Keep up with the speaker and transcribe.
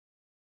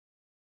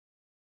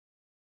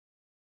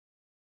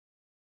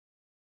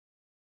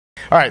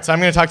All right, so I'm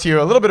going to talk to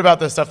you a little bit about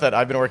the stuff that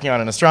I've been working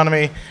on in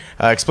astronomy,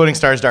 exploding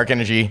stars, dark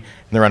energy, and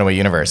the runaway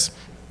universe.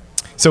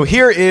 So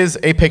here is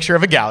a picture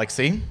of a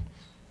galaxy.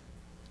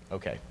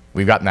 Okay,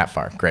 we've gotten that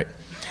far. Great.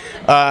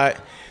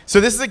 So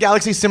this is a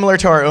galaxy similar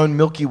to our own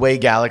Milky Way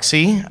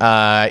galaxy.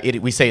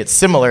 We say it's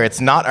similar. It's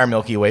not our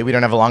Milky Way. We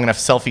don't have a long enough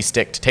selfie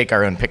stick to take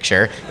our own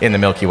picture in the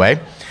Milky Way.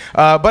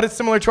 But it's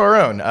similar to our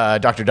own.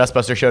 Dr.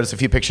 Dustbuster showed us a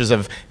few pictures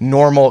of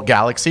normal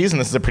galaxies, and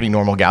this is a pretty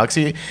normal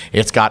galaxy.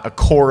 It's got a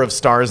core of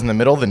stars in the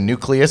middle, the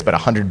nucleus, about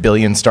 100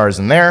 billion stars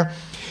in there.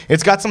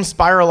 It's got some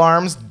spiral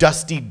arms,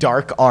 dusty,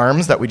 dark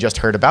arms that we just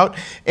heard about,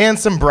 and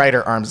some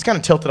brighter arms. It's kind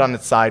of tilted on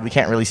its side. We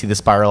can't really see the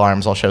spiral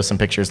arms. I'll show some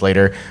pictures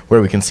later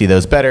where we can see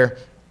those better.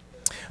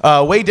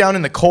 Way down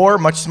in the core,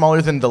 much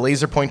smaller than the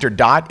laser pointer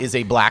dot, is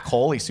a black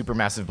hole, a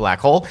supermassive black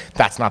hole.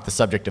 That's not the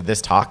subject of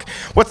this talk.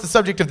 What's the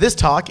subject of this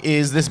talk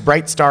is this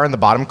bright star in the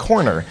bottom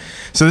corner.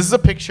 So this is a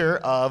picture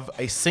of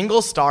a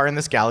single star in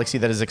this galaxy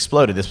that has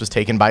exploded. This was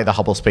taken by the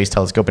Hubble Space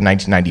Telescope in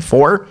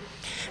 1994.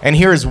 And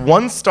here is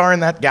one star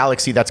in that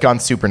galaxy that's gone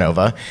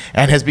supernova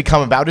and has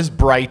become about as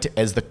bright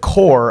as the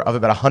core of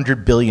about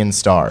 100 billion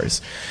stars.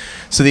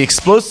 So the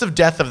explosive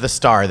death of the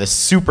star, the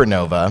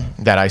supernova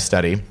that I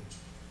study,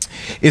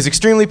 is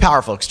extremely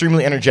powerful,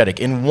 extremely energetic.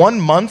 In 1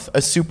 month, a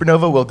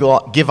supernova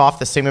will give off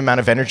the same amount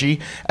of energy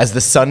as the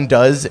sun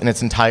does in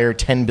its entire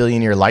 10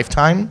 billion year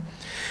lifetime.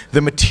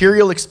 The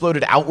material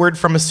exploded outward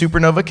from a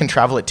supernova can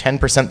travel at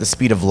 10% the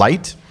speed of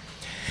light.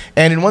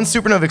 And in one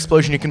supernova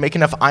explosion, you can make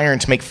enough iron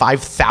to make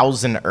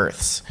 5,000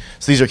 Earths.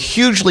 So these are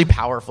hugely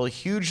powerful,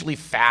 hugely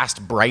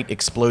fast, bright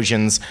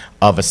explosions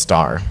of a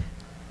star.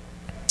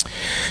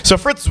 So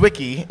Fritz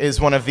Zwicky is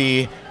one of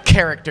the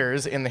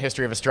characters in the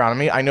history of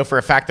astronomy. I know for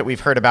a fact that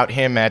we've heard about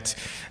him at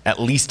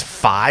least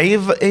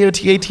 5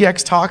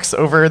 AoTATX talks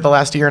over the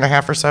last year and a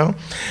half or so.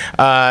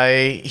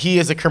 He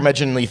is a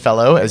curmudgeonly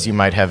fellow, as you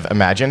might have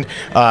imagined.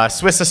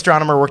 Swiss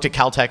astronomer, worked at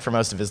Caltech for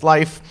most of his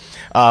life.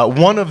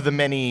 One of the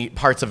many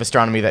parts of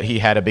astronomy that he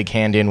had a big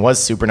hand in was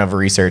supernova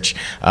research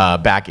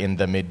back in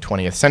the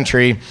mid-20th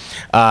century.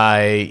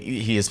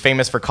 He is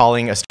famous for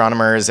calling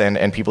astronomers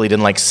and people he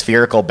didn't like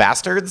spherical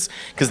bastards,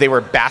 because they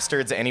were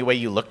bastards any way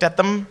you looked at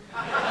them.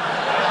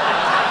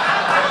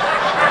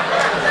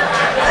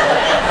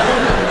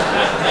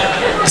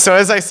 So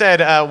as I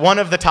said, one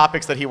of the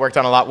topics that he worked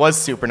on a lot was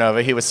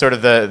supernova. He was sort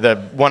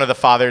of one of the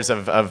fathers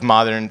of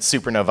modern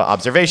supernova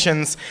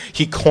observations.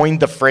 He coined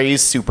the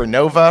phrase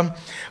supernova.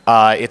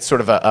 It's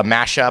sort of a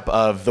mashup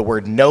of the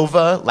word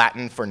nova,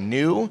 Latin for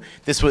new.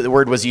 This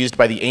word was used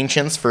by the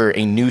ancients for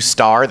a new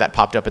star that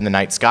popped up in the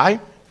night sky.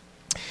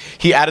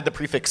 He added the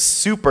prefix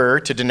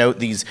super to denote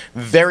these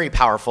very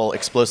powerful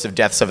explosive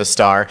deaths of a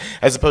star,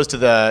 as opposed to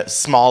the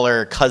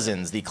smaller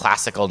cousins, the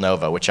classical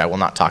nova, which I will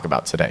not talk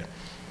about today.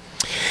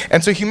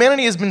 And so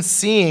humanity has been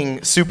seeing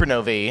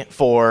supernovae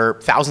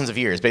for thousands of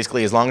years,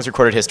 basically as long as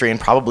recorded history and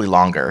probably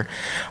longer.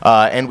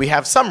 And we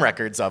have some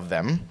records of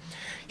them.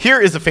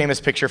 Here is a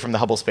famous picture from the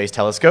Hubble Space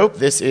Telescope.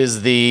 This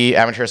is the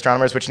amateur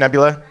astronomers, which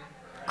nebula?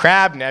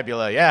 Crab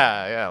Nebula,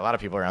 yeah, a lot of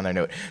people around there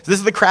know it. So this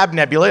is the Crab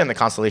Nebula in the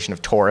constellation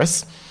of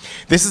Taurus.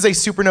 This is a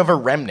supernova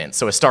remnant,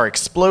 so a star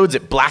explodes,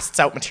 it blasts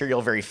out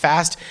material very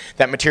fast.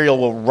 That material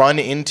will run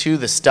into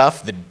the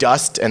stuff, the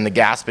dust and the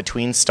gas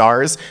between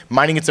stars,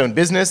 minding its own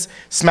business,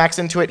 smacks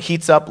into it,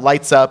 heats up,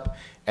 lights up,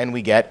 and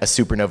we get a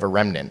supernova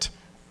remnant.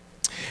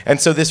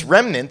 And so this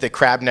remnant, the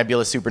Crab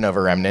Nebula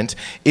supernova remnant,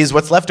 is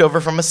what's left over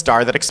from a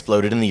star that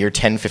exploded in the year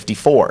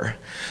 1054.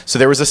 So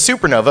there was a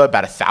supernova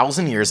about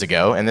 1,000 years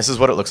ago, and this is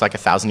what it looks like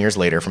 1,000 years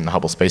later from the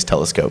Hubble Space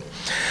Telescope.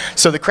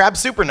 So the Crab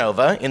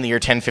supernova in the year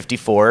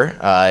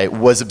 1054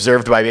 was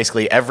observed by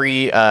basically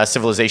every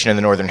civilization in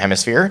the Northern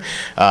Hemisphere,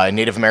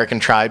 Native American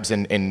tribes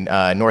in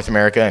North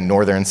America and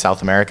Northern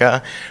South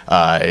America,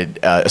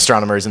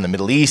 astronomers in the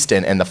Middle East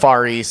and the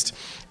Far East.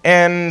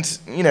 And,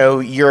 you know,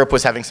 Europe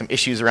was having some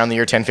issues around the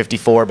year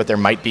 1054, but there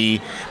might be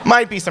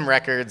some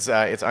records.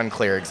 It's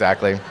unclear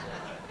exactly.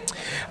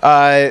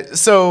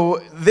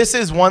 So this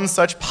is one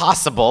such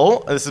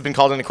possible, this has been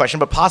called into question,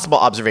 but possible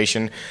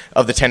observation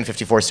of the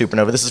 1054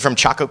 supernova. This is from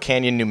Chaco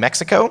Canyon, New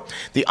Mexico.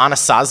 The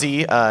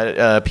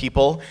Anasazi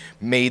people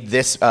made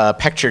this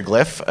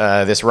petroglyph,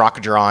 this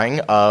rock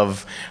drawing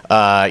of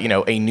you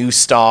know, a new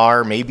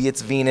star. Maybe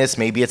it's Venus,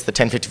 maybe it's the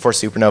 1054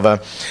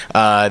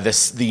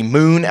 supernova. The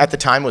moon at the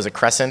time was a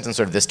crescent in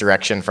sort of this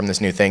direction from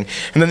this new thing.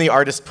 And then the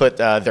artist put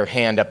their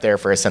hand up there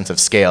for a sense of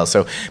scale.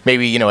 So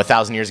maybe, you know,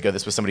 1,000 years ago,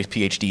 this was somebody's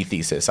PhD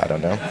thesis. I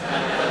don't know.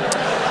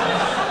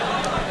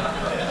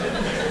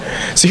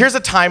 So here's a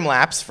time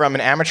lapse from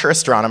an amateur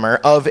astronomer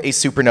of a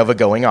supernova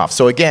going off.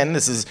 So again,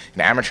 this is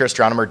an amateur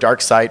astronomer,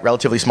 dark sight,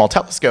 relatively small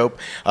telescope.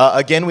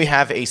 Again, we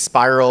have a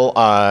spiral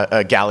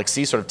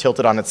galaxy sort of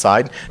tilted on its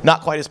side.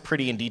 Not quite as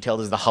pretty and detailed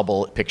as the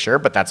Hubble picture,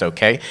 but that's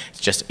okay. It's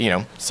just, you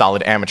know,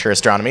 solid amateur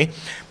astronomy.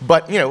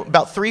 But, you know,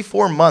 about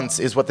 3-4 months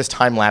is what this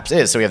time lapse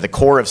is. So we have the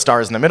core of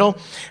stars in the middle,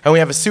 and we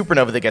have a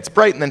supernova that gets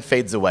bright and then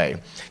fades away.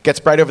 Gets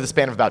bright over the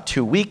span of about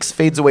 2 weeks,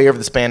 fades away over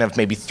the span of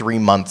maybe 3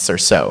 months or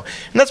so.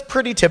 And that's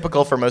pretty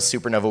typical for most supernovas.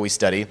 supernovae we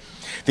study.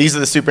 These are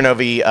the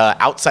supernovae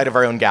outside of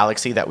our own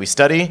galaxy that we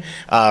study.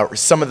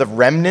 Some of the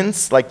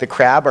remnants, like the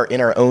crab, are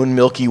in our own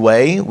Milky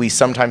Way. We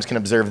sometimes can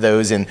observe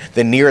those in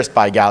the nearest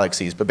by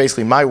galaxies. But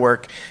basically my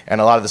work and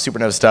a lot of the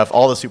supernova stuff,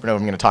 all the supernovae I'm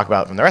going to talk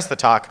about from the rest of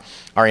the talk,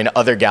 are in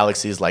other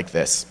galaxies like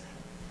this.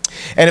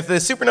 And if the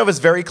supernova is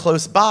very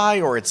close by,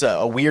 or it's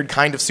a weird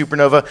kind of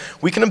supernova,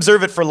 we can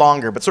observe it for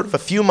longer, but sort of a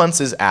few months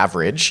is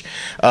average.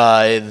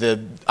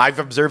 I've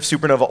observed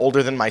supernova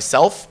older than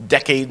myself,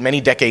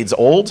 many decades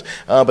old,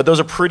 but those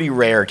are pretty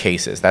rare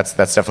cases. That's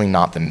definitely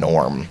not the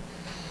norm.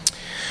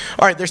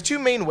 All right, there's two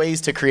main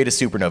ways to create a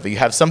supernova. You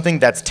have something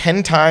that's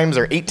 10 times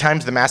or 8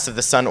 times the mass of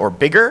the sun or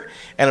bigger,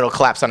 and it'll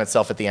collapse on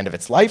itself at the end of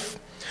its life.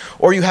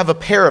 Or you have a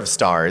pair of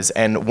stars,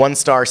 and one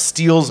star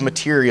steals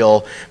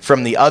material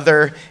from the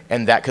other,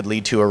 and that could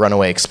lead to a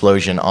runaway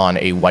explosion on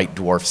a white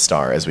dwarf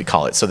star, as we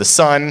call it. So the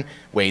sun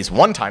weighs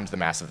 1 times the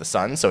mass of the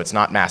sun, so it's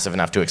not massive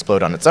enough to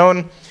explode on its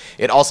own.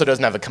 It also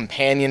doesn't have a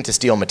companion to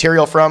steal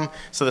material from,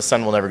 so the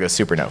sun will never go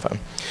supernova.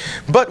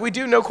 But we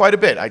do know quite a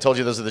bit. I told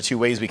you those are the 2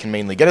 ways we can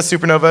mainly get a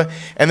supernova,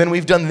 and then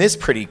we've done this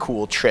pretty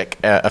cool trick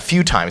a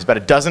few times. About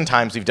a dozen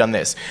times we've done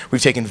this.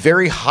 We've taken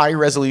very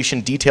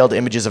high-resolution, detailed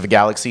images of a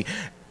galaxy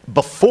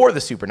before the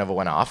supernova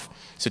went off.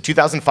 So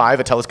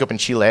 2005, a telescope in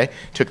Chile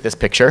took this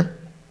picture.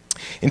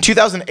 In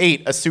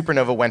 2008, a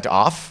supernova went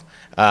off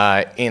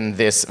in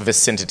this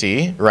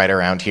vicinity right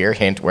around here,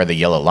 hint where the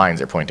yellow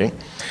lines are pointing.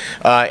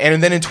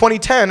 And then in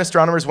 2010,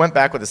 astronomers went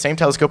back with the same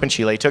telescope in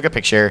Chile, took a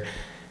picture,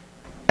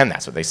 and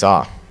that's what they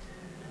saw.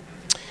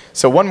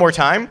 So one more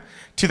time,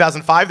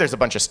 2005, there's a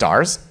bunch of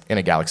stars in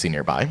a galaxy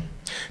nearby.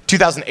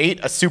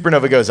 2008, a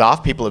supernova goes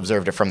off. People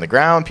observed it from the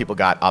ground. People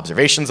got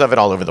observations of it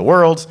all over the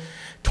world.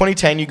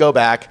 2010, you go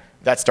back,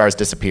 that star's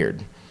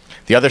disappeared.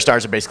 The other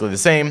stars are basically the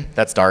same.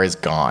 That star is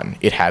gone.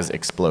 It has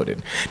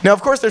exploded. Now,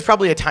 of course, there's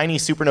probably a tiny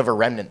supernova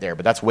remnant there,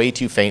 but that's way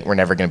too faint. We're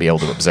never going to be able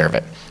to observe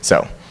it.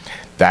 So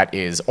that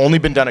is only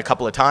been done a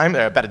couple of times,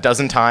 about a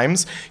dozen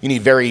times. You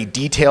need very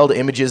detailed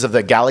images of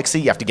the galaxy.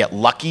 You have to get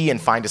lucky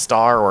and find a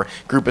star or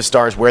group of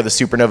stars where the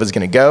supernova is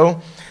going to go.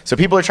 So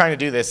people are trying to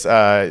do this.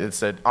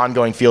 It's an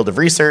ongoing field of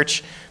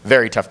research.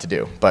 Very tough to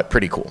do, but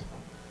pretty cool.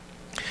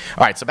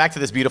 All right, so back to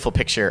this beautiful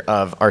picture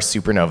of our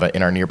supernova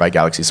in our nearby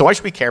galaxy. So why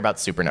should we care about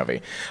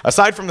supernovae?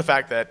 Aside from the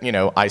fact that, you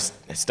know, I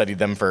studied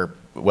them for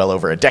well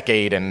over a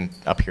decade and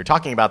up here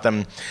talking about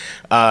them,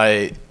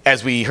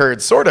 as we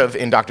heard sort of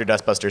in Dr.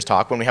 Dustbuster's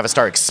talk, when we have a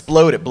star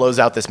explode, it blows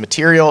out this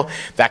material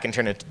that can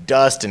turn into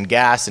dust and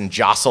gas and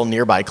jostle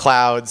nearby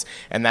clouds,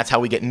 and that's how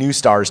we get new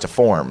stars to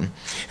form.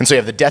 And so you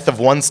have the death of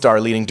one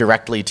star leading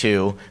directly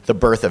to the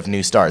birth of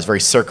new stars,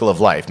 very circle of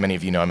life. Many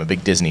of you know I'm a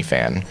big Disney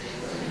fan.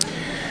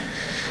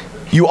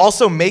 You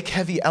also make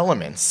heavy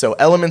elements. So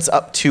elements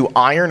up to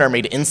iron are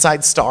made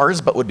inside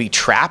stars but would be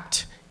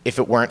trapped if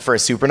it weren't for a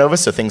supernova.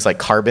 So things like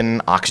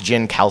carbon,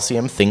 oxygen,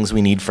 calcium, things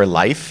we need for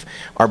life,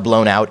 are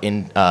blown out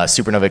in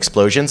supernova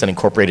explosions and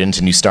incorporated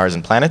into new stars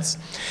and planets.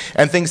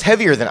 And things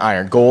heavier than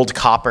iron, gold,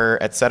 copper,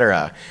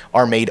 etc.,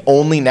 are made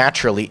only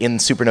naturally in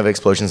supernova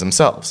explosions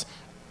themselves.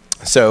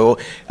 So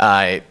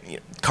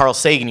Carl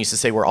Sagan used to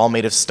say we're all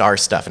made of star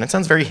stuff, and it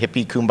sounds very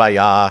hippie,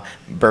 kumbaya,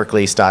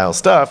 Berkeley style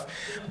stuff,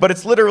 but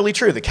it's literally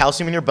true. The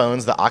calcium in your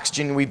bones, the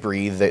oxygen we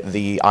breathe,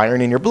 the iron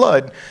in your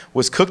blood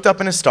was cooked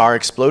up in a star,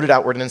 exploded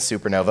outward in a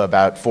supernova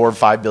about 4 or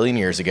 5 billion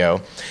years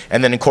ago,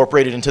 and then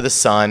incorporated into the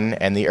sun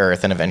and the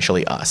earth and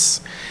eventually us.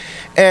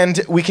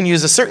 And we can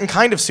use a certain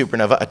kind of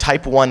supernova, a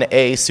type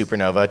 1a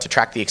supernova, to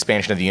track the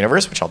expansion of the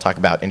universe, which I'll talk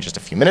about in just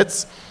a few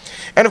minutes.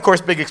 And of course,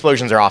 big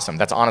explosions are awesome.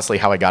 That's honestly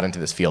how I got into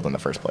this field in the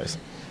first place.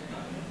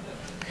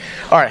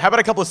 All right, how about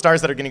a couple of stars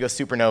that are going to go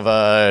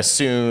supernova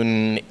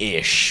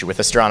soon-ish, with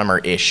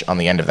astronomer-ish on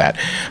the end of that.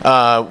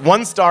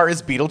 One star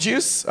is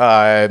Betelgeuse.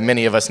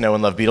 Many of us know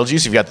and love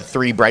Betelgeuse. You've got the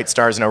 3 bright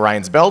stars in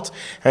Orion's belt,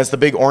 and it's the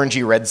big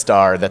orangey red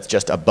star that's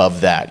just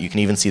above that. You can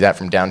even see that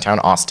from downtown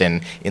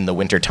Austin in the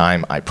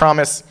wintertime, I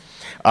promise.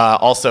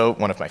 Also,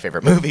 one of my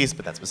favorite movies,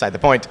 but that's beside the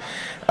point.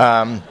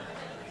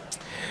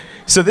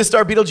 So this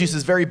star Betelgeuse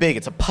is very big.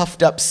 It's a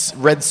puffed up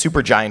red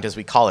supergiant, as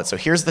we call it. So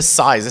here's the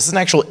size. This is an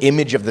actual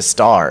image of the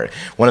star,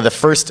 one of the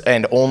first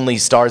and only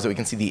stars that we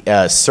can see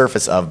the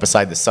surface of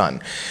beside the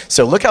sun.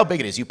 So look how big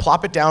it is. You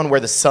plop it down where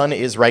the sun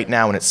is right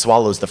now and it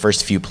swallows the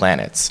first few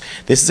planets.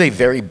 This is a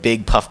very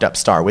big puffed up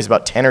star. It weighs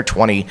about 10 or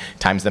 20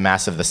 times the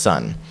mass of the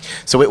sun.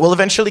 So it will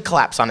eventually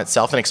collapse on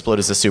itself and explode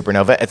as a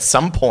supernova at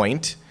some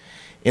point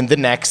in the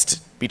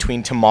next,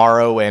 between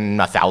tomorrow and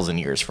 1,000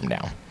 years from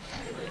now.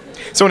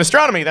 So in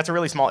astronomy, that's a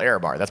really small error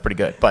bar. That's pretty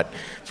good. But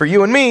for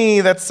you and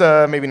me, that's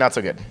maybe not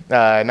so good.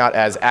 Not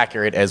as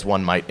accurate as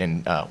one might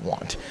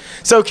want.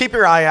 So keep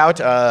your eye out.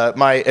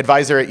 My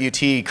advisor at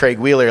UT, Craig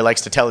Wheeler,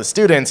 likes to tell his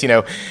students, you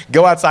know,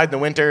 go outside in the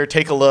winter,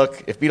 take a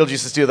look. If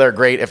Betelgeuse is still there,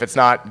 great. If it's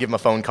not, give him a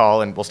phone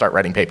call and we'll start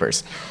writing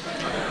papers.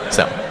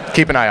 So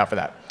keep an eye out for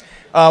that.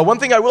 One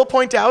thing I will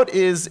point out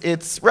is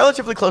it's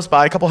relatively close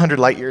by, a couple hundred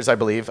light years, I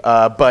believe,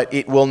 but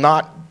it will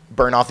not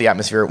burn off the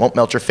atmosphere. It won't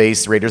melt your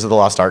face, Raiders of the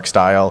Lost Ark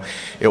style.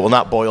 It will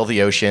not boil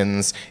the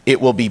oceans. It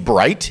will be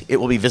bright. It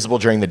will be visible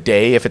during the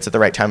day if it's at the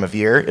right time of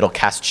year. It'll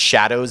cast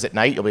shadows at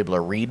night. You'll be able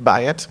to read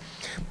by it.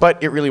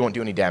 But it really won't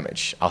do any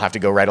damage. I'll have to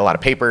go write a lot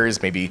of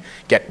papers, maybe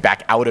get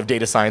back out of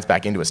data science,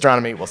 back into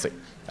astronomy. We'll see.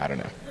 I don't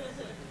know.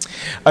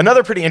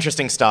 Another pretty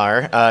interesting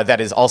star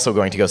that is also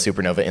going to go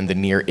supernova in the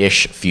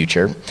near-ish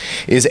future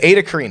is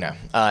Eta Carinae.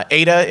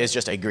 Eta is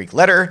just a Greek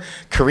letter.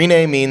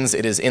 Carinae means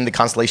it is in the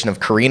constellation of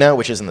Carina,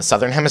 which is in the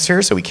southern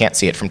hemisphere, so we can't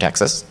see it from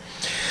Texas.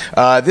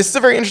 This is a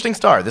very interesting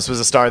star. This was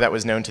a star that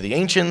was known to the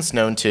ancients,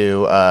 known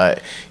to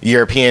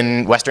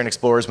European Western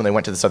explorers when they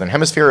went to the southern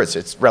hemisphere.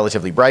 It's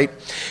relatively bright.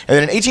 And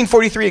then in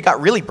 1843, it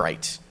got really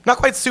bright. Not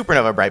quite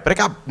supernova bright, but it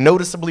got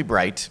noticeably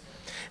bright.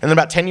 And then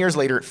about 10 years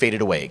later, it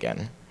faded away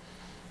again.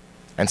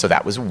 And so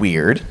that was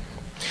weird.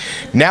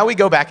 Now we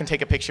go back and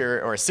take a picture,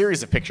 or a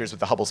series of pictures with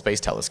the Hubble Space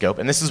Telescope,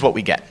 and this is what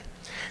we get.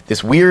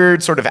 This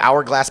weird sort of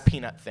hourglass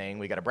peanut thing.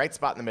 We got a bright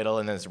spot in the middle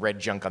and there's red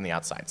junk on the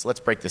outside. So let's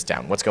break this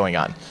down. What's going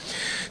on?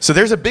 So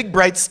there's a big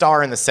bright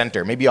star in the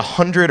center, maybe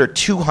 100 or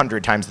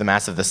 200 times the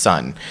mass of the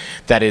sun,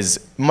 that is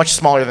much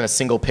smaller than a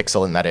single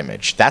pixel in that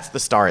image. That's the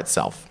star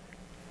itself.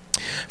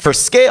 For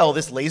scale,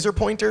 this laser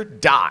pointer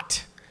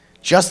dot,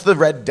 just the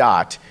red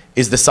dot,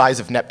 is the size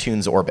of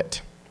Neptune's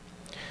orbit.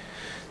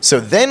 So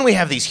then we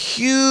have these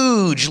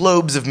huge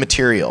lobes of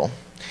material.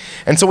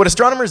 And so what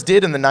astronomers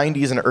did in the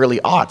 90s and early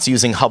aughts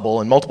using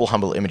Hubble and multiple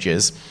Hubble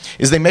images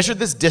is they measured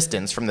this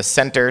distance from the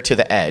center to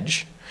the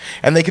edge,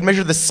 and they could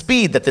measure the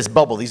speed that this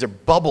bubble, these are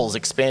bubbles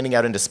expanding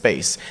out into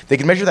space, they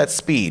could measure that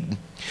speed.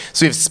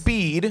 So we have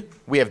speed,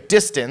 we have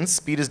distance,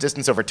 speed is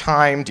distance over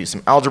time, do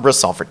some algebra,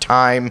 solve for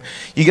time,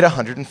 you get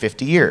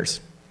 150 years.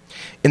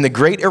 In the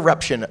great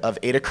eruption of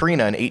Eta Carinae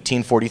in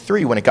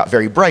 1843, when it got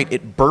very bright,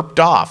 it burped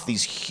off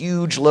these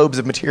huge lobes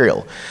of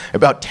material,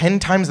 about 10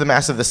 times the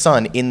mass of the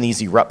sun in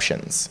these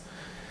eruptions.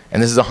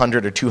 And this is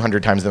 100 or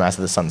 200 times the mass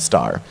of the sun's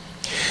star.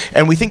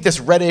 And we think this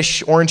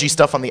reddish, orangey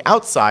stuff on the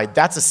outside,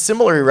 that's a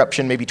similar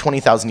eruption maybe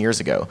 20,000 years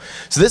ago.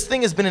 So this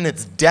thing has been in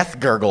its death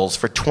gurgles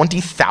for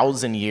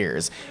 20,000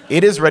 years.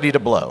 It is ready to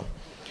blow.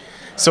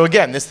 So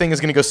again, this thing is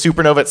going to go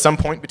supernova at some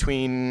point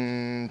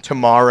between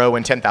tomorrow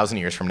and 10,000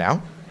 years from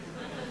now.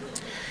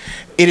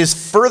 It is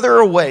further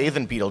away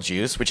than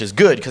Betelgeuse, which is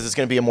good because it's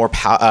going to be a more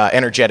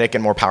energetic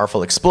and more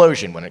powerful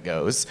explosion when it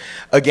goes.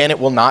 Again, it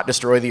will not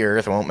destroy the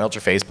Earth, it won't melt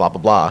your face, blah,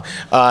 blah,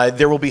 blah.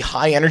 There will be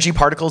high energy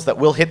particles that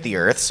will hit the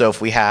Earth, so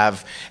if we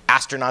have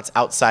astronauts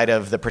outside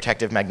of the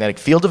protective magnetic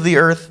field of the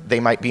Earth,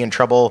 they might be in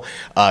trouble.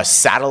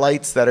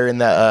 Satellites that are in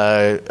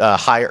the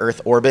high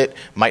Earth orbit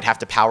might have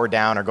to power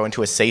down or go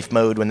into a safe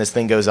mode when this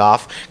thing goes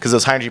off, because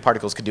those high energy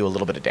particles could do a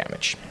little bit of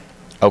damage.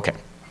 Okay.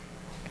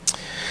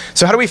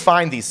 So how do we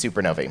find these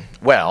supernovae?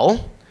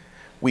 Well,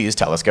 we use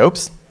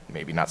telescopes,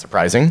 maybe not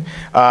surprising,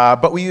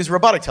 but we use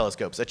robotic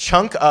telescopes. A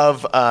chunk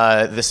of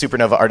the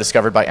supernova are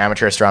discovered by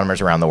amateur astronomers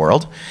around the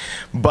world,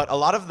 but a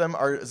lot of them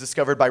are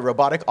discovered by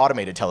robotic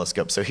automated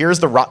telescopes. So here's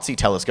the ROTC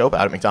telescope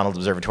out at McDonald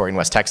Observatory in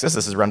West Texas.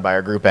 This is run by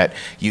our group at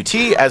UT,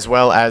 as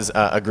well as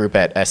a group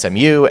at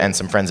SMU and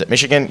some friends at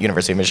Michigan,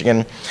 University of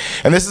Michigan.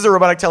 And this is a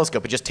robotic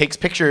telescope. It just takes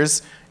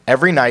pictures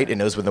every night. It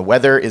knows when the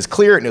weather is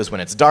clear. It knows when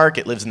it's dark.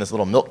 It lives in this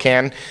little milk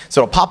can.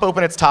 So it'll pop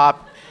open its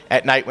top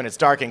at night when it's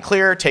dark and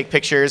clear, take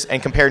pictures,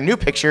 and compare new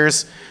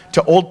pictures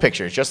to old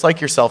pictures. Just like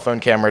your cell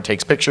phone camera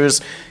takes pictures,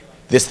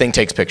 this thing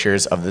takes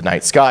pictures of the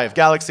night sky of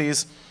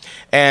galaxies.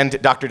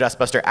 And Dr.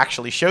 Dustbuster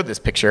actually showed this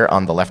picture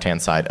on the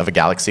left-hand side of a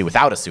galaxy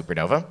without a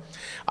supernova.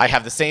 I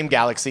have the same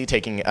galaxy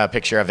taking a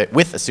picture of it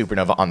with a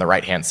supernova on the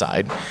right-hand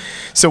side.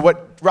 So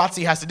what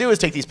ROTC has to do is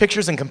take these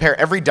pictures and compare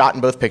every dot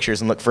in both pictures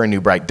and look for a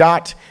new bright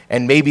dot,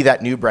 and maybe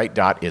that new bright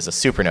dot is a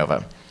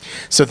supernova.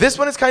 So this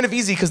one is kind of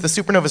easy because the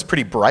supernova is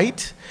pretty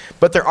bright,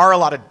 but there are a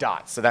lot of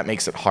dots, so that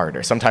makes it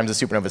harder. Sometimes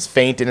the supernova is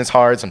faint and it's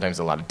hard, sometimes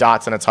a lot of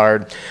dots and it's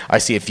hard. I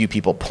see a few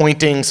people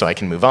pointing, so I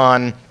can move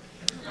on.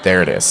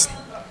 There it is.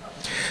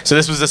 So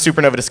this was a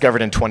supernova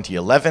discovered in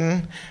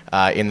 2011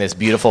 in this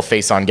beautiful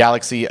face-on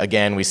galaxy.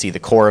 Again, we see the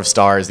core of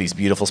stars, these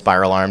beautiful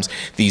spiral arms,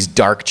 these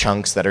dark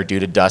chunks that are due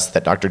to dust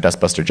that Dr.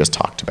 Dustbuster just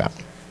talked about.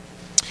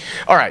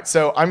 All right,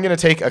 so I'm going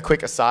to take a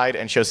quick aside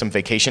and show some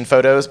vacation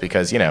photos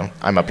because, you know,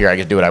 I'm up here, I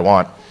get to do what I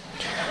want.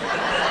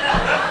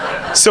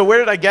 So where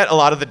did I get a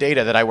lot of the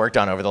data that I worked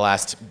on over the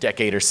last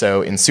decade or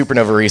so in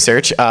supernova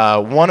research?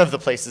 One of the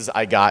places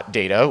I got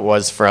data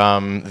was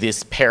from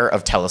this pair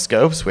of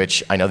telescopes,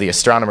 which I know the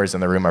astronomers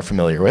in the room are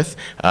familiar with.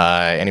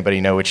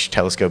 Anybody know which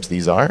telescopes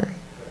these are?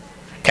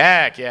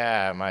 Keck,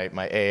 yeah, my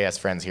AAS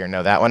friends here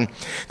know that one.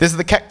 This is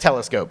the Keck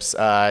telescopes,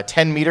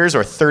 10 meters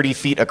or 30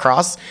 feet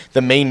across.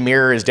 The main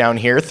mirror is down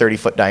here,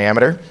 30-foot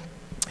diameter.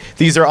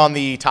 These are on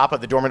the top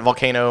of the dormant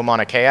volcano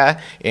Mauna Kea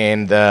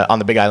on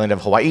the big island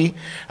of Hawaii.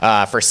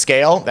 For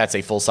scale, that's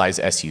a full-size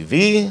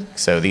SUV,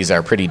 so these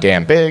are pretty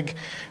damn big.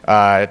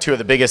 Two of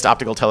the biggest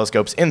optical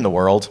telescopes in the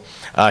world.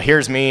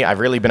 Here's me, I've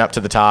really been up to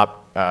the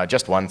top.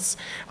 just once.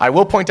 I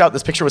will point out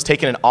this picture was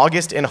taken in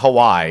August in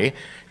Hawaii.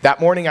 That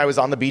morning I was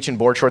on the beach in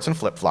board shorts and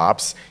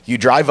flip-flops. You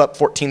drive up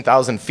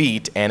 14,000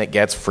 feet and it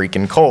gets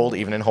freaking cold,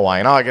 even in Hawaii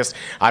in August.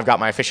 I've got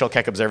my official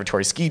Keck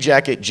Observatory ski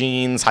jacket,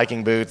 jeans,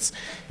 hiking boots.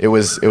 It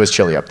was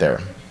chilly up there.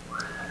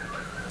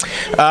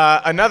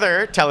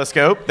 Another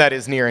telescope that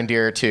is near and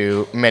dear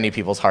to many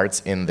people's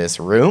hearts in this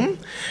room.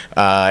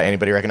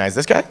 Anybody recognize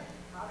this guy?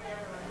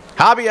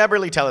 Hobby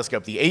Eberly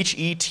Telescope, the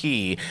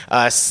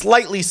HET,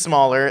 slightly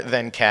smaller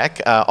than Keck,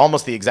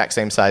 almost the exact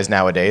same size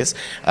nowadays,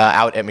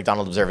 out at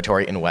McDonald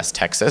Observatory in West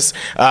Texas.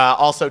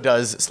 Also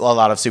does a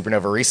lot of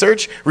supernova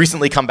research.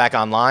 Recently came back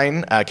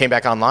online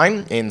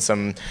in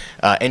some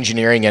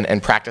engineering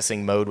and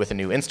practicing mode with a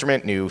new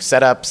instrument, new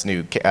setups,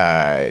 new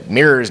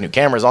mirrors, new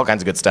cameras, all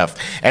kinds of good stuff.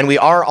 And we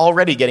are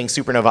already getting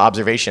supernova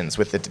observations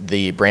with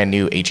the brand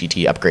new HET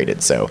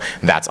upgraded, so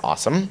that's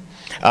awesome.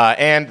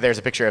 And there's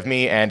a picture of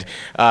me and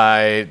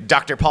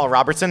Dr. Paul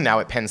Robertson,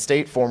 now at Penn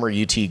State, former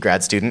UT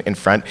grad student in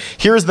front.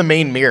 Here's the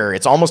main mirror.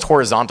 It's almost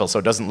horizontal, so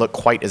it doesn't look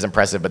quite as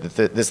impressive, but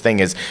this thing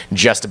is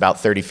just about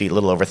 30 feet, a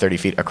little over 30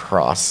 feet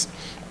across.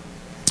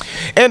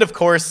 And of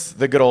course,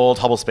 the good old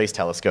Hubble Space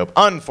Telescope.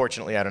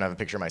 Unfortunately, I don't have a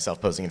picture of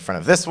myself posing in front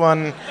of this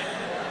one.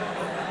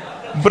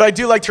 But I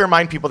do like to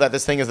remind people that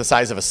this thing is the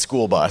size of a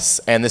school bus,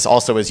 and this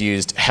also is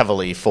used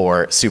heavily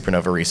for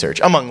supernova research,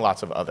 among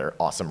lots of other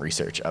awesome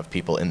research of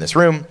people in this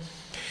room.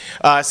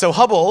 So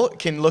Hubble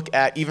can look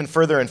at even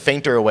further and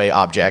fainter away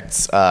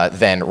objects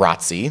than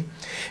ROTC.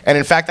 And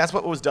in fact, that's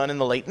what was done in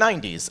the late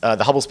 90s.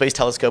 The Hubble Space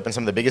Telescope and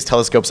some of the biggest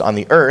telescopes on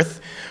the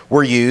Earth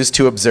were used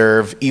to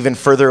observe even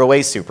further away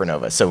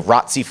supernova. So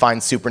ROTC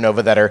finds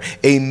supernova that are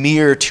a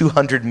mere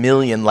 200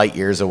 million light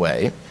years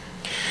away.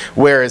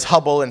 Whereas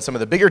Hubble and some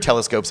of the bigger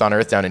telescopes on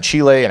Earth down in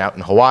Chile and out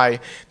in Hawaii,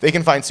 they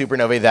can find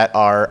supernovae that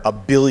are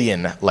 1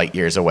 billion light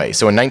years away.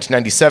 So in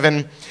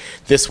 1997,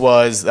 this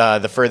was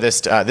the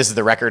furthest, this is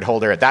the record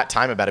holder at that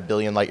time, about 1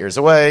 billion light years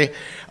away.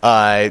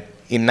 In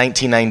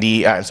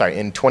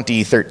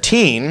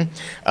 2013,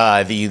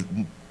 the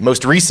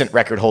most recent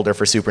record holder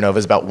for supernova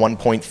is about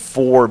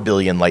 1.4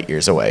 billion light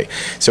years away.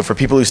 So for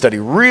people who study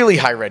really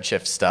high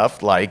redshift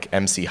stuff like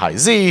MC high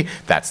Z,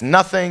 that's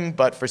nothing,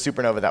 but for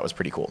supernova, that was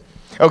pretty cool.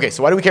 Okay,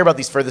 so why do we care about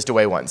these furthest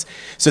away ones?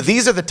 So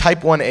these are the type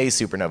 1a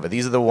supernova.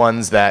 These are the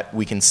ones that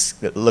we can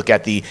look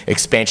at the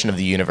expansion of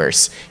the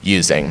universe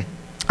using.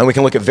 And we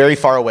can look at very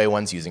far away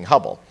ones using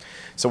Hubble.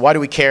 So why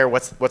do we care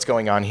what's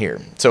going on here?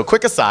 So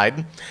quick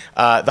aside,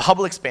 the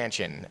Hubble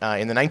expansion.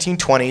 In the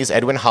 1920s,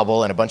 Edwin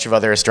Hubble and a bunch of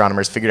other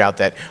astronomers figured out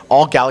that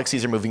all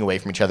galaxies are moving away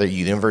from each other. The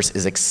universe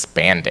is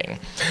expanding.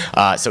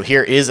 So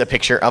here is a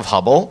picture of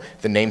Hubble,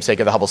 the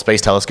namesake of the Hubble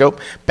Space Telescope,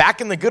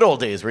 back in the good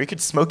old days where you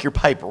could smoke your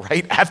pipe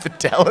right at the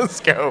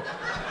telescope.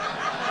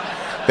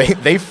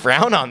 They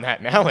frown on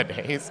that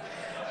nowadays.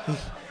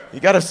 You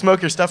got to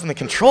smoke your stuff in the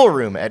control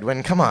room,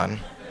 Edwin. Come on.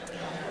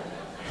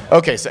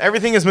 Okay, so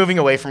everything is moving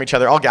away from each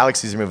other. All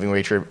galaxies are moving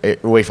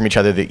away from each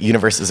other. The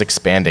universe is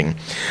expanding.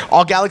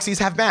 All galaxies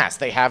have mass.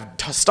 They have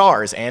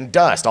stars and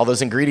dust, all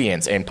those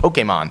ingredients, and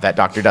Pokemon that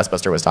Dr.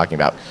 Dustbuster was talking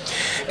about.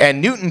 And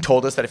Newton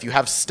told us that if you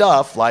have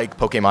stuff like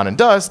Pokemon and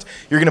dust,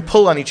 you're going to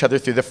pull on each other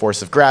through the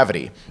force of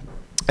gravity.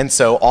 And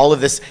so all of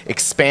this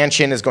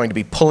expansion is going to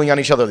be pulling on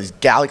each other. These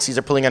galaxies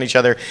are pulling on each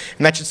other,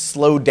 and that should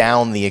slow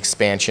down the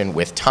expansion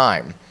with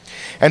time.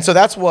 And so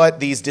that's what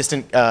these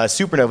distant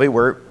supernovae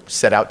were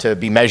set out to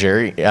be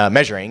measuring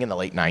in the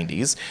late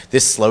 90s,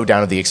 this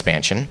slowdown of the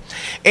expansion.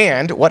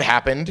 And what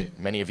happened,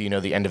 many of you know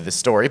the end of this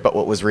story, but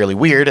what was really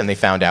weird, and they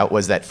found out,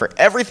 was that for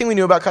everything we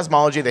knew about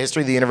cosmology, the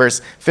history of the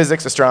universe,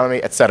 physics,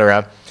 astronomy,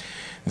 etc.,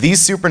 these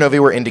supernovae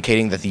were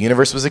indicating that the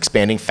universe was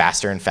expanding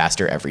faster and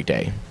faster every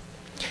day.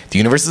 The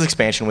universe's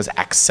expansion was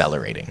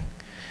accelerating.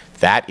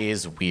 That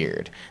is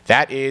weird.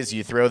 That is,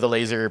 you throw the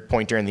laser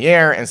pointer in the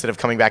air instead of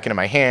coming back into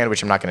my hand,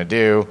 which I'm not going to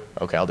do.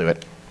 Okay, I'll do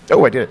it.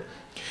 Oh, I did it.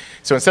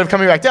 So instead of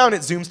coming back down,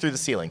 it zooms through the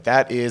ceiling.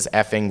 That is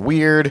effing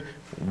weird.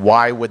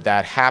 Why would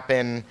that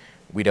happen?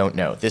 We don't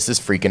know. This is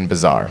freaking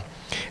bizarre.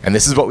 And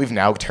this is what we've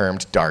now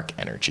termed dark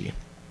energy.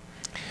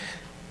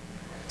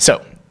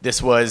 So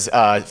this was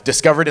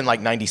discovered in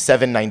like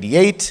 97,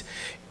 98.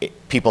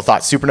 People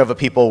thought supernova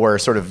people were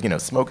sort of,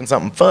 smoking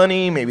something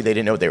funny. Maybe they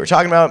didn't know what they were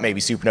talking about.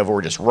 Maybe supernova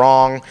were just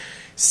wrong.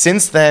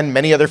 Since then,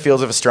 many other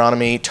fields of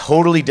astronomy,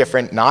 totally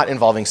different, not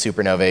involving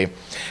supernovae,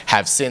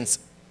 have since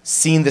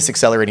seen this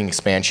accelerating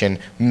expansion,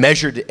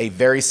 measured a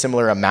very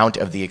similar amount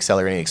of the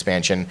accelerating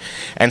expansion.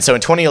 And so in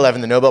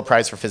 2011, the Nobel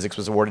Prize for Physics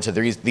was awarded to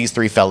these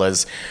three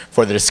fellas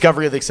for the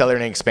discovery of the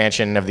accelerating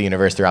expansion of the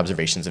universe through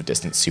observations of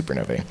distant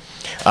supernovae.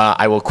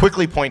 I will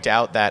quickly point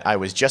out that I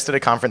was just at a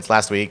conference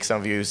last week.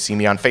 Some of you see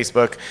me on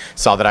Facebook,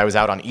 saw that I was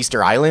out on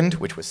Easter Island,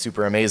 which was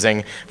super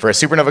amazing, for a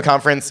supernova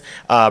conference.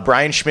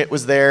 Brian Schmidt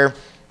was there.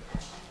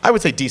 I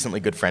would say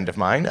decently good friend of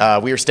mine.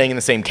 We were staying in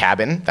the same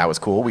cabin. That was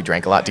cool. We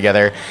drank a lot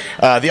together.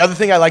 The other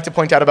thing I like to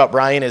point out about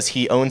Brian is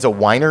he owns a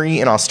winery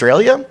in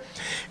Australia,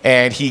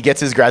 and he gets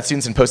his grad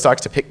students and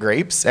postdocs to pick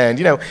grapes. And,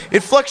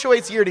 it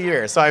fluctuates year to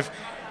year. So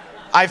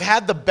I've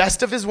had the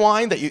best of his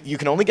wine that you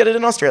can only get it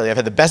in Australia. I've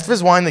had the best of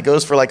his wine that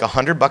goes for like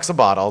 $100 a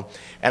bottle,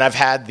 and I've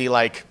had the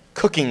like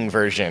cooking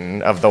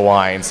version of the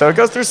wine. So it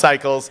goes through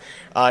cycles.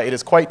 It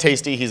is quite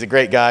tasty. He's a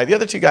great guy. The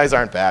other two guys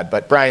aren't bad,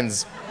 but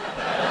Brian's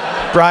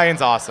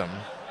awesome.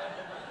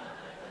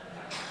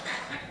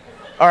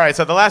 All right,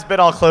 so the last bit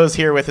I'll close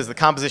here with is the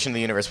composition of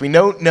the universe. We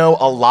don't know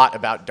a lot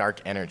about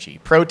dark energy.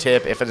 Pro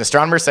tip, if an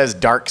astronomer says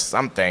dark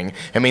something,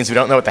 it means we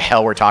don't know what the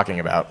hell we're talking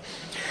about.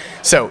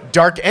 So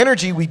dark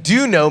energy, we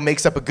do know,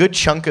 makes up a good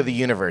chunk of the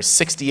universe,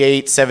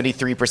 68,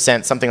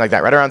 73%, something like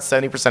that. Right around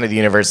 70% of the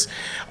universe,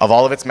 of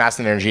all of its mass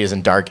and energy, is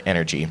in dark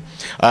energy.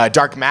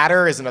 Dark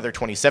matter is another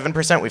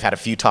 27%. We've had a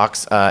few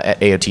talks at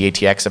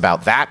AoTATX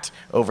about that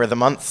over the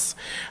months.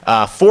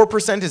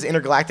 4% is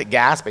intergalactic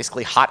gas,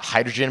 basically hot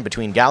hydrogen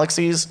between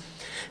galaxies.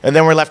 And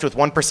then we're left with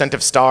 1%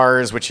 of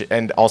stars,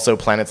 and also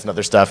planets and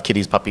other stuff,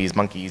 kitties, puppies,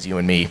 monkeys, you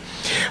and me.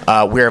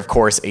 We're, of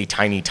course, a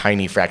tiny,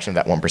 tiny fraction of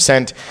that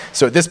 1%.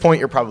 So at this point,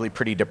 you're probably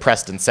pretty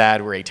depressed and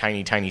sad. We're a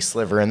tiny, tiny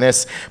sliver in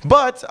this.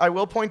 But I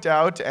will point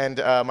out, and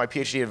my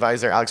PhD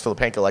advisor, Alex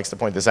Filipenko, likes to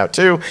point this out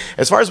too,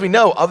 as far as we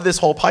know, of this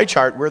whole pie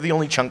chart, we're the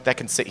only chunk that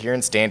can sit here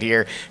and stand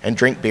here and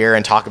drink beer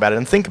and talk about it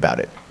and think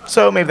about it.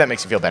 So maybe that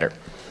makes you feel better.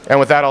 And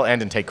with that, I'll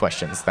end and take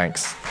questions.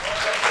 Thanks.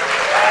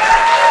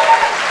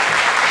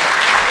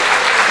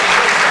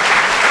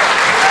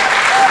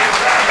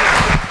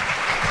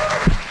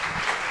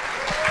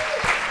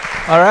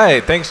 All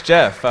right, thanks,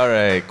 Jeff. All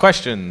right,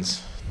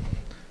 questions?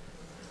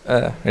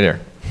 Right here.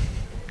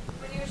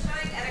 When you were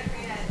showing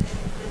Etacrina in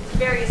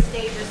various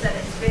stages that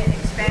it's been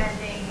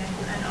expanding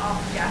and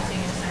off-gassing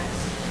in a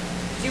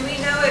sense, do we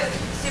know if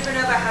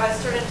supernova have a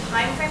certain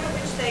time frame at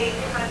which they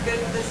kind of go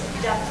through this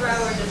death throw,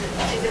 or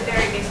is it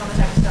vary based on the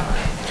type of star?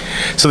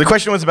 So the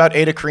question was about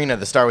Etacrina,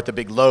 the star with the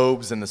big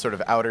lobes and the sort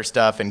of outer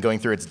stuff and going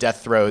through its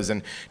death throes.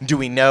 And do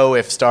we know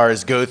if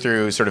stars go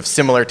through sort of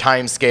similar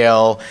time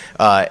scale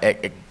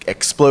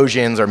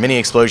explosions or mini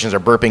explosions or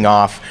burping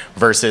off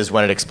versus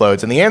when it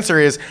explodes? And the answer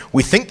is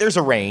we think there's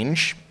a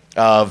range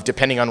of,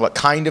 depending on what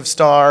kind of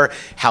star,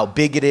 how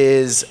big it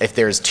is, if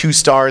there's two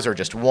stars or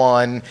just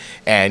one,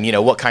 and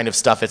what kind of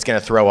stuff it's going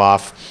to throw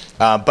off.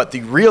 But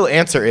the real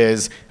answer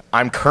is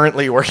I'm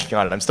currently working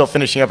on it. I'm still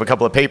finishing up a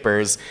couple of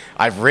papers.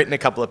 I've written a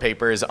couple of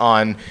papers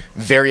on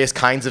various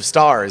kinds of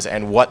stars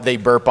and what they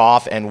burp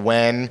off and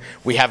when.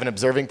 We have an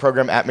observing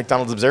program at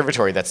McDonald's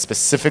Observatory that's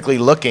specifically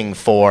looking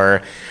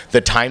for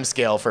the time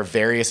scale for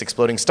various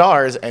exploding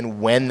stars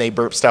and when they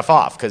burp stuff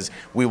off, because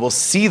we will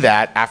see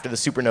that after the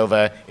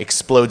supernova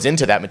explodes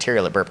into that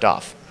material it burped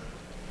off.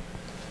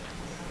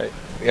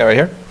 Yeah, right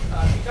here. You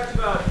talked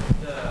about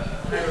the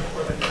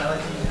hydrophobic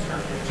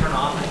turn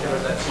off if there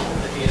was that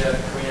data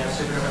Korean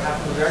supernova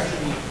happened. Will there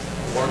actually be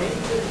warming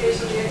in the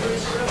case of the Korean supernova?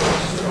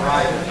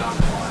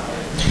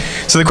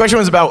 So the question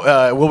was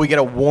about will we get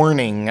a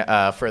warning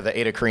for the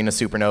Eta Carina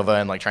supernova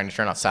and like trying to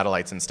turn off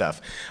satellites and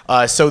stuff.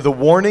 So the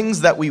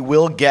warnings that we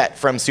will get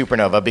from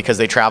supernova, because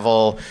they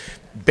travel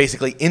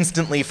basically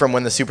instantly from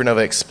when the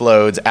supernova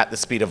explodes at the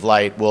speed of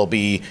light, will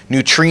be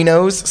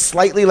neutrinos,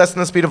 slightly less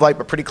than the speed of light,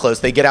 but pretty close.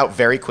 They get out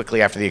very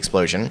quickly after the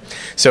explosion.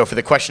 So for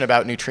the question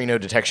about neutrino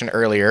detection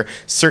earlier,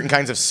 certain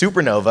kinds of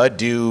supernova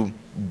do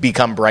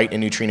become bright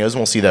in neutrinos, and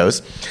we'll see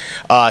those.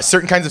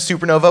 Certain kinds of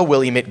supernova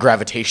will emit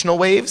gravitational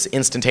waves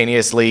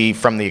instantaneously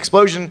from the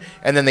explosion,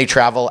 and then they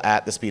travel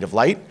at the speed of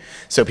light.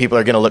 So people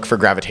are going to look for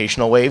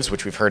gravitational waves,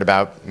 which we've heard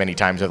about many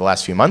times over the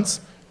last few months.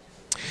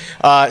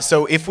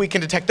 So if we can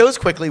detect those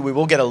quickly, we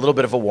will get a little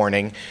bit of a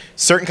warning.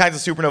 Certain kinds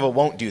of supernova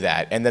won't do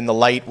that, and then the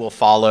light will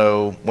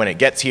follow when it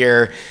gets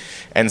here.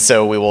 And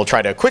so we will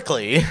try to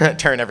quickly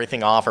turn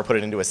everything off or put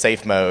it into a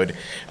safe mode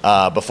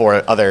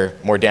before other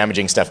more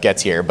damaging stuff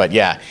gets here. But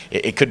yeah,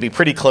 it could be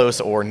pretty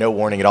close or no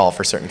warning at all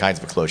for certain kinds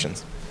of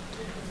explosions.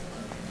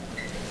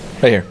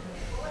 Right here.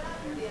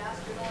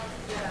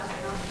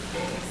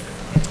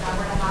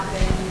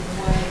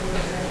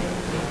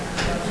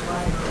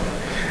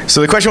 So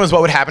the question was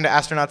what would happen to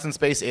astronauts in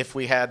space if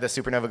we had the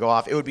supernova go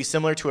off. It would be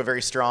similar to a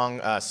very strong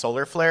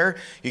solar flare.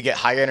 You get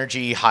high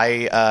energy,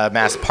 high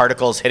mass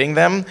particles hitting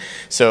them.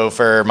 So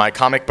for my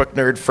comic book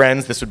nerd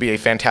friends, this would be a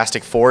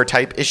Fantastic Four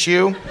type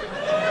issue.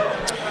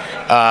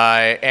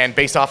 And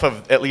based off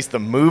of at least the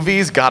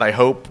movies, God, I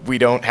hope we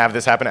don't have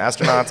this happen to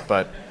astronauts,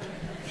 but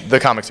the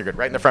comics are good.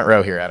 Right in the front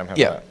row here, Adam.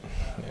 Yeah.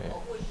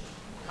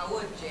 How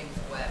would James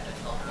Webb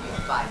help you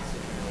find supernovas?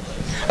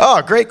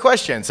 Oh, great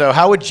question. So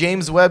how would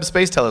James Webb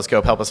Space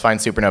Telescope help us find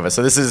supernova?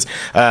 So this is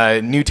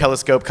a new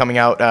telescope coming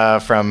out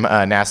from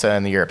NASA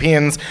and the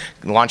Europeans,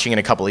 launching in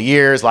a couple of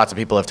years. Lots of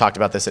people have talked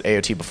about this at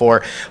AOT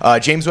before.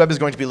 James Webb is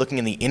going to be looking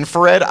in the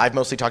infrared. I've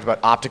mostly talked about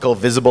optical,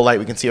 visible light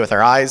we can see with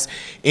our eyes.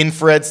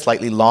 Infrared,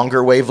 slightly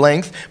longer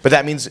wavelength, but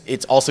that means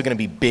it's also going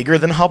to be bigger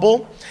than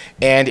Hubble,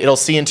 and it'll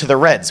see into the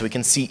red, so we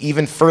can see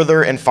even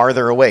further and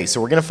farther away.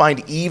 So we're going to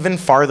find even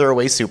farther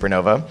away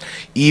supernova,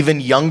 even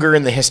younger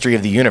in the history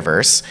of the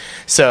universe.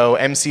 So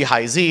MC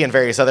High Z and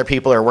various other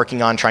people are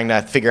working on trying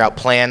to figure out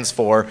plans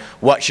for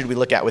what should we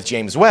look at with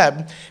James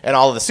Webb, and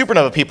all of the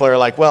supernova people are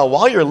like, well,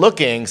 while you're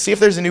looking, see if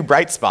there's a new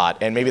bright spot,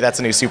 and maybe that's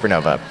a new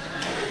supernova.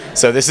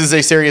 So this is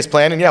a serious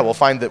plan, and yeah, we'll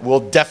find that we'll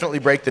definitely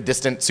break the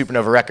distant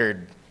supernova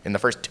record in the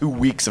first 2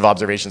 weeks of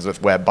observations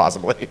with Webb,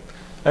 possibly.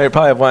 All right,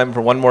 probably have time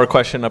for one more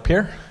question up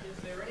here.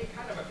 Is there any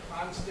kind of a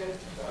constant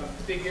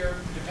figure,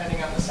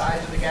 depending on the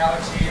size of the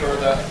galaxy or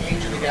the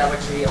age of the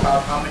galaxy,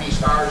 about how many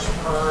stars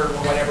per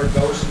whatever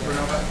goes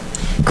supernova?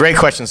 Great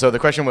question. So the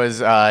question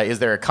was, is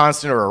there a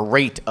constant or a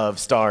rate of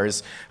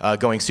stars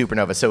going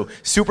supernova? So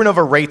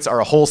supernova rates are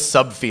a whole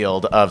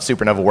subfield of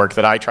supernova work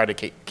that I try to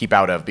keep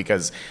out of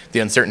because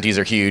the uncertainties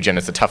are huge and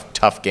it's a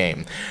tough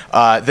game.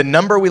 The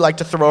number we like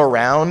to throw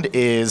around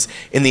is,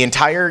 in the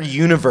entire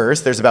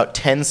universe, there's about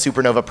 10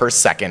 supernova per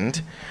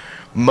second.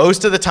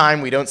 Most of the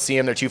time, we don't see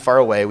them. They're too far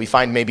away. We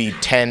find maybe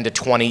 10 to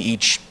 20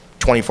 each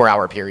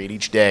 24-hour period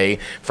each day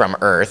from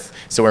Earth.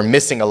 So we're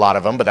missing a lot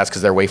of them, but that's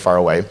because they're way far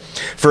away.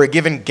 For a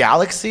given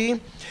galaxy,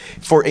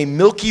 for a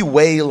Milky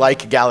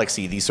Way-like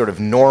galaxy, these sort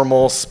of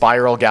normal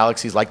spiral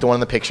galaxies like the one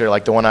in the picture,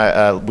 like the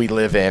one we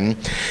live in,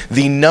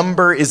 the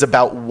number is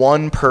about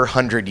 1 per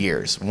 100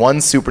 years. 1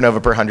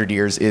 supernova per 100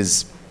 years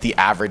is the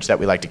average that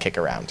we like to kick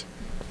around.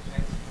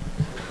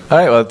 All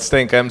right, well, let's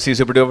thank MC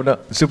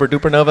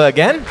SuperDuperNova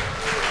again.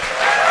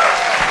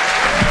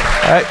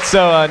 All right,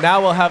 so now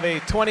we'll have a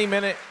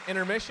 20-minute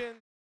intermission.